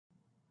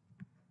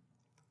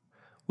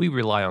We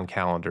rely on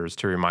calendars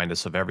to remind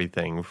us of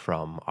everything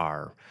from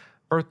our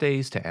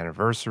birthdays to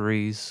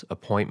anniversaries,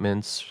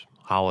 appointments,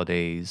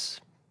 holidays,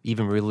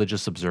 even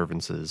religious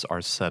observances are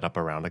set up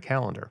around a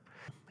calendar.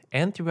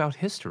 And throughout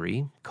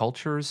history,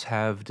 cultures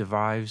have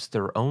devised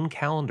their own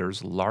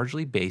calendars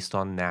largely based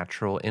on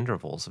natural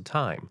intervals of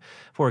time.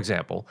 For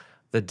example,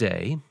 the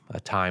day,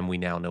 a time we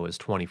now know as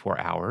 24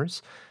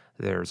 hours.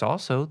 There's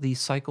also the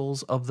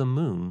cycles of the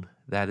moon,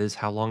 that is,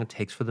 how long it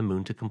takes for the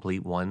moon to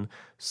complete one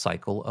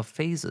cycle of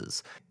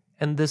phases.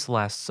 And this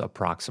lasts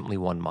approximately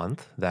 1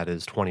 month, that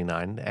is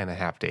 29 and a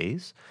half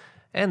days.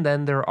 And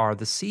then there are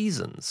the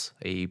seasons,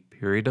 a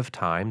period of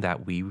time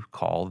that we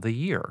call the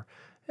year,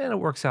 and it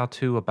works out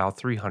to about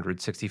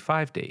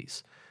 365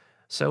 days.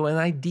 So, an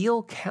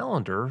ideal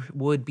calendar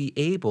would be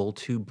able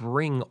to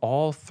bring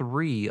all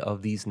three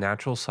of these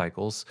natural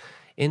cycles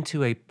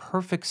into a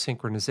perfect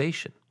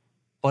synchronization.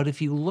 But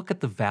if you look at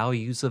the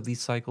values of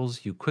these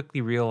cycles, you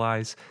quickly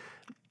realize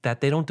that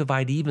they don't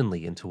divide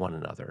evenly into one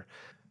another.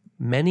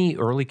 Many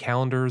early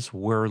calendars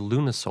were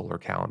lunisolar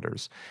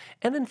calendars,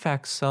 and in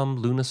fact,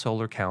 some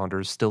lunisolar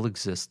calendars still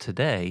exist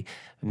today,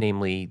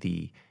 namely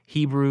the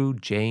Hebrew,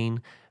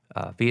 Jain,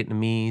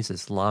 Vietnamese,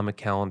 Islamic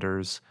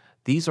calendars.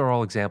 These are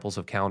all examples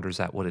of calendars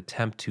that would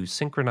attempt to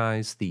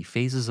synchronize the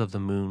phases of the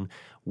moon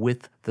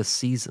with the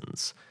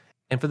seasons.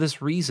 And for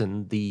this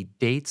reason, the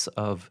dates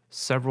of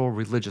several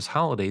religious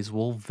holidays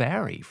will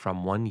vary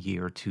from one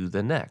year to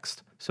the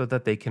next, so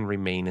that they can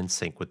remain in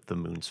sync with the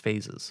moon's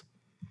phases.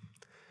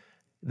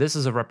 This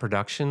is a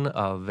reproduction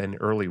of an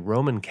early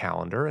Roman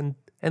calendar, and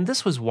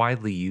this was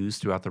widely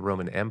used throughout the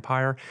Roman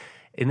Empire.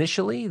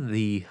 Initially,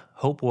 the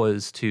hope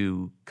was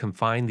to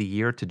confine the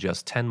year to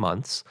just 10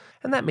 months,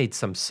 and that made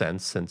some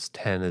sense since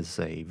 10 is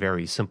a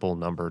very simple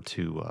number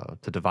to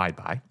divide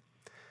by.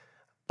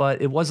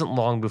 But it wasn't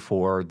long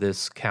before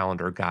this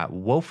calendar got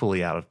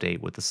woefully out of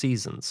date with the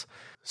seasons.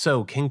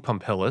 So King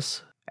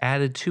Pompilius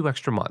added 2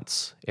 extra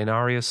months,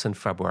 Inarius and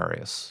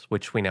Februarius,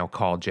 which we now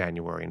call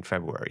January and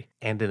February,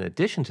 and in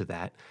addition to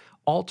that,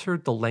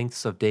 altered the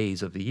lengths of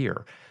days of the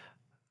year.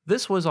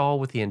 This was all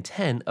with the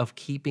intent of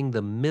keeping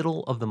the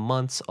middle of the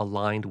months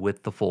aligned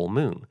with the full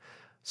moon.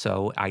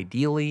 So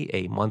ideally,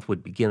 a month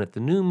would begin at the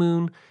new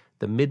moon,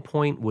 the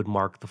midpoint would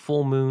mark the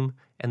full moon,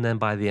 and then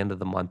by the end of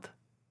the month,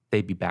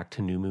 they'd be back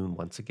to new moon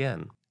once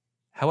again.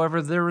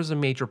 However, there is a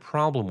major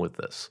problem with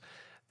this.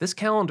 This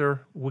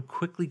calendar would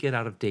quickly get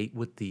out of date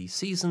with the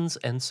seasons,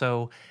 and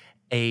so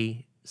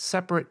a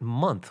separate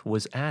month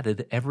was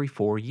added every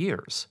 4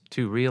 years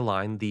to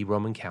realign the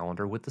Roman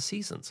calendar with the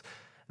seasons.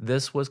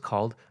 This was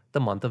called the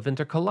month of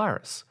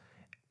intercalaris.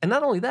 And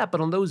not only that,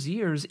 but on those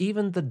years,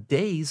 even the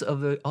days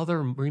of the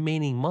other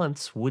remaining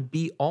months would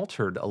be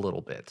altered a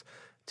little bit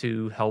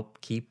to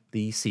help keep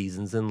the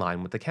seasons in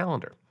line with the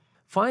calendar.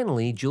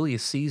 Finally,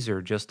 Julius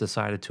Caesar just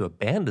decided to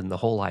abandon the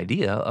whole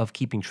idea of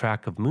keeping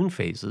track of moon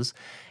phases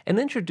and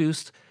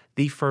introduced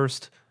the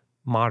first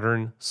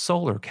modern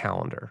solar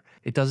calendar.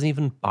 It doesn't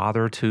even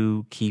bother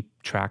to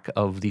keep track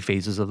of the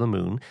phases of the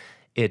moon.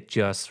 It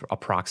just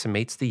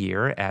approximates the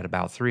year at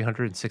about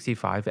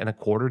 365 and a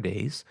quarter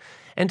days.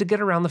 And to get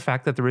around the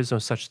fact that there is no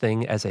such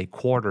thing as a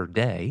quarter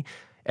day,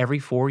 every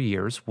 4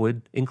 years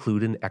would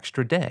include an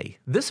extra day.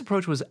 This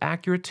approach was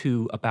accurate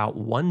to about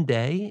 1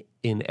 day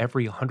in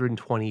every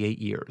 128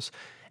 years.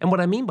 And what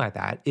I mean by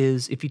that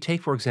is if you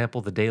take, for example,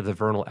 the day of the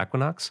vernal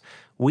equinox,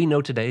 we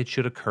know today it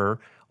should occur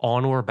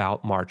on or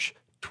about March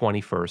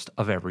 21st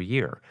of every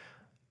year.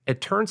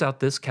 It turns out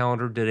this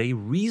calendar did a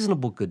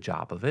reasonable good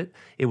job of it.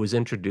 It was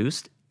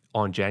introduced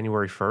on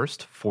January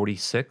 1st,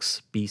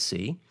 46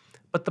 BC.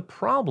 But the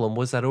problem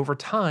was that over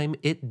time,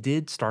 it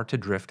did start to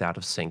drift out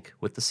of sync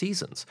with the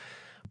seasons.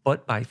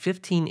 But by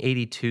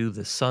 1582,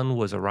 the sun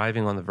was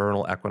arriving on the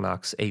vernal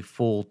equinox a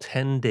full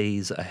 10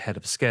 days ahead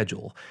of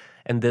schedule,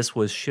 and this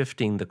was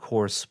shifting the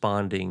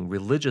corresponding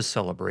religious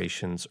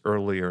celebrations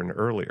earlier and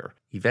earlier.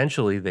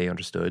 Eventually, they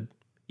understood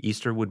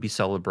Easter would be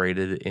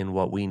celebrated in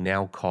what we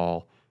now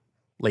call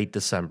late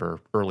December,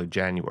 early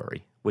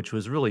January, which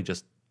was really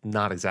just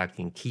not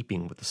exactly in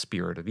keeping with the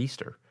spirit of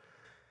Easter.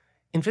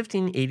 In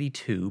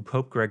 1582,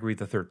 Pope Gregory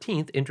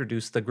XIII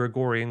introduced the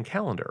Gregorian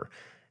calendar,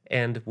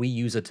 and we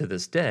use it to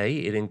this day.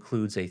 It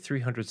includes a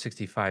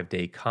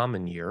 365-day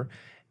common year,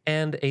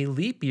 and a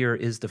leap year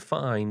is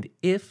defined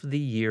if the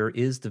year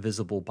is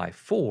divisible by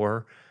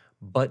 4,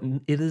 but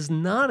it is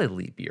not a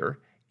leap year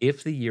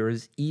if the year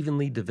is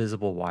evenly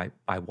divisible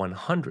by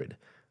 100,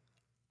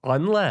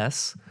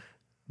 unless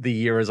the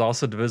year is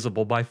also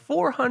divisible by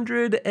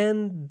 400,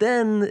 and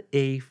then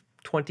a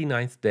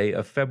 29th day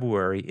of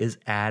February is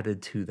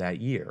added to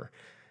that year.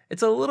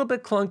 It's a little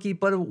bit clunky,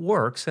 but it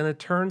works, and it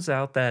turns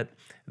out that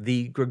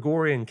the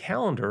Gregorian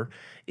calendar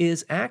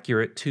is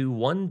accurate to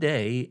 1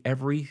 day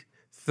every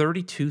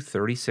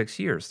 36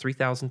 years,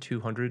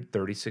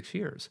 3,236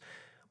 years,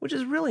 which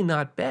is really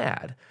not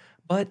bad.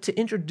 But to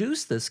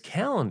introduce this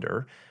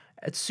calendar,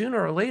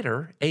 sooner or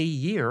later, a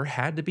year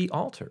had to be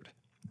altered.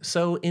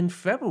 So in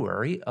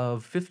February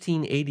of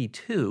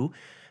 1582,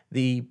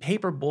 the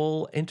papal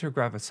bull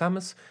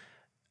Intergravissamus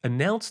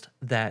announced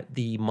that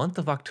the month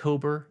of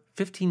October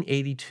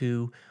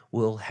 1582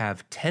 will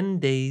have 10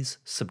 days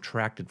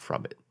subtracted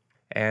from it.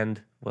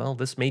 And, well,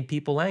 this made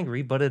people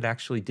angry, but it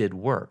actually did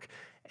work.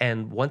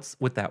 And once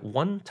with that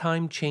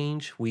one-time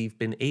change, we've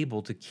been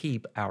able to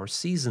keep our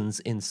seasons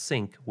in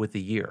sync with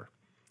the year.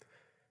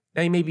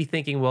 Now, you may be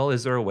thinking, well,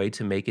 is there a way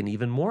to make an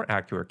even more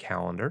accurate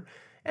calendar?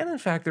 And in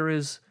fact, there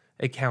is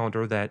a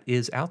calendar that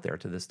is out there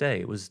to this day.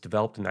 It was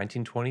developed in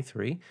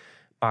 1923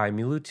 by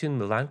Milutin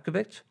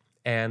Milankovitch,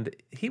 and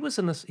he was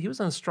an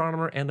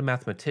astronomer and a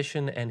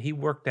mathematician, and he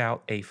worked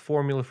out a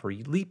formula for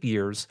leap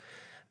years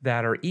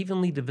that are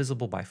evenly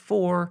divisible by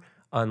 4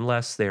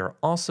 unless they are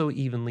also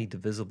evenly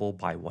divisible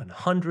by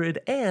 100,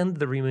 and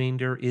the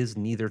remainder is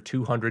neither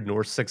 200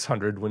 nor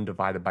 600 when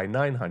divided by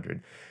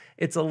 900.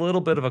 It's a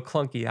little bit of a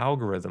clunky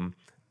algorithm,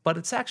 but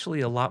it's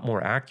actually a lot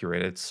more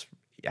accurate. It's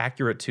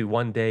accurate to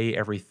 1 day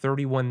every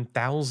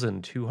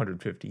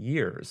 31,250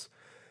 years.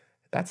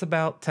 That's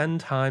about 10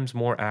 times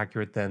more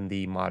accurate than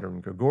the modern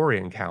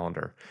Gregorian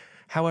calendar.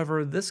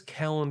 However, this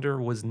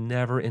calendar was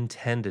never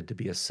intended to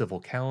be a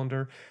civil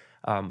calendar.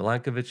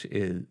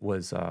 Milankovitch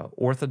was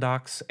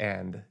Orthodox,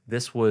 and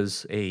this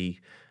was a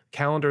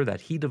calendar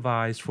that he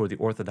devised for the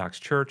Orthodox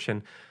Church,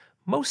 and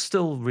most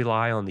still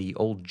rely on the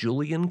old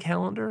Julian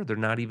calendar. They're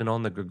not even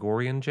on the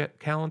Gregorian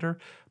calendar,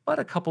 but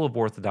a couple of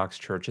Orthodox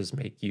churches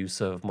make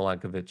use of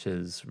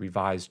Milankovitch's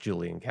revised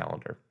Julian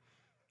calendar.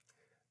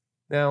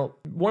 Now,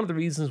 one of the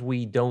reasons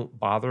we don't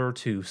bother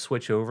to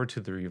switch over to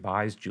the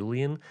revised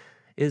Julian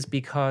is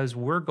because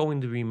we're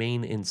going to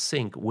remain in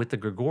sync with the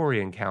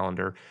Gregorian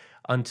calendar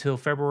until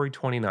February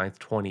 29th,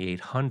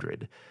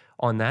 2800.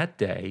 On that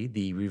day,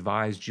 the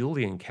revised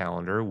Julian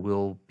calendar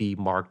will be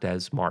marked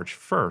as March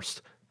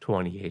 1st,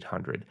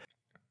 2800.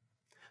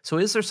 So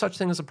is there such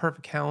thing as a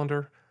perfect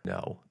calendar?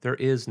 No, there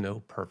is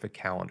no perfect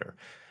calendar.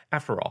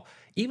 After all,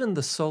 even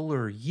the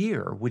solar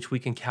year, which we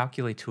can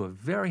calculate to a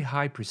very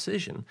high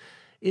precision,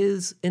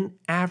 is an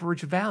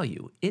average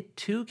value. It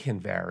too can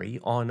vary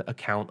on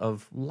account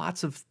of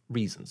lots of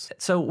reasons.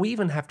 So we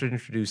even have to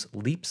introduce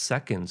leap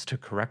seconds to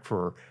correct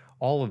for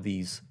all of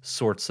these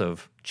sorts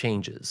of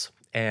changes.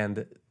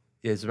 And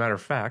as a matter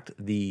of fact,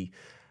 the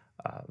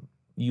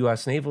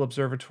U.S. Naval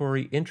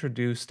Observatory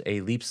introduced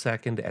a leap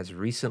second as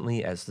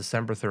recently as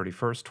December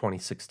 31st,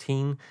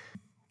 2016.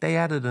 They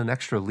added an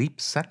extra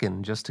leap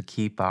second just to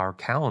keep our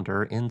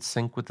calendar in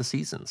sync with the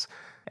seasons.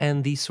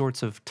 And these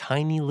sorts of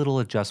tiny little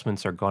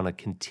adjustments are going to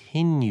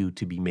continue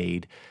to be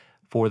made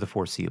for the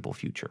foreseeable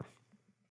future.